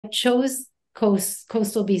chose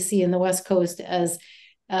coastal BC and the West Coast as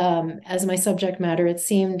my subject matter. It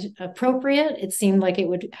seemed appropriate. It seemed like it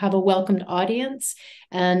would have a welcomed audience,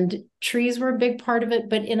 and trees were a big part of it,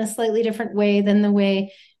 but in a slightly different way than the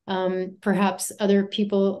way perhaps other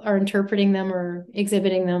people are interpreting them or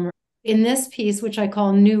exhibiting them. In this piece, which I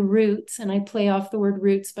call New Roots, and I play off the word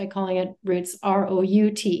roots by calling it Roots,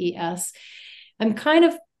 Routes, I'm kind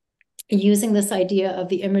of using this idea of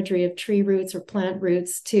the imagery of tree roots or plant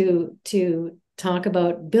roots to talk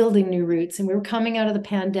about building new roots. And we were coming out of the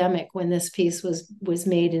pandemic when this piece was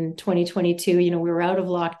made in 2022. You know, we were out of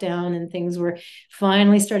lockdown and things were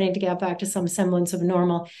finally starting to get back to some semblance of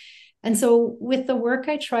normal. And so with the work,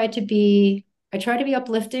 I try to be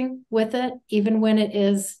uplifting with it, even when it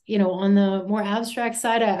is, you know, on the more abstract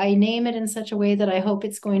side. I name it in such a way that I hope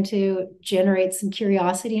it's going to generate some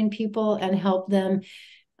curiosity in people and help them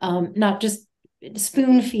not just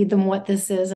spoon feed them what this is.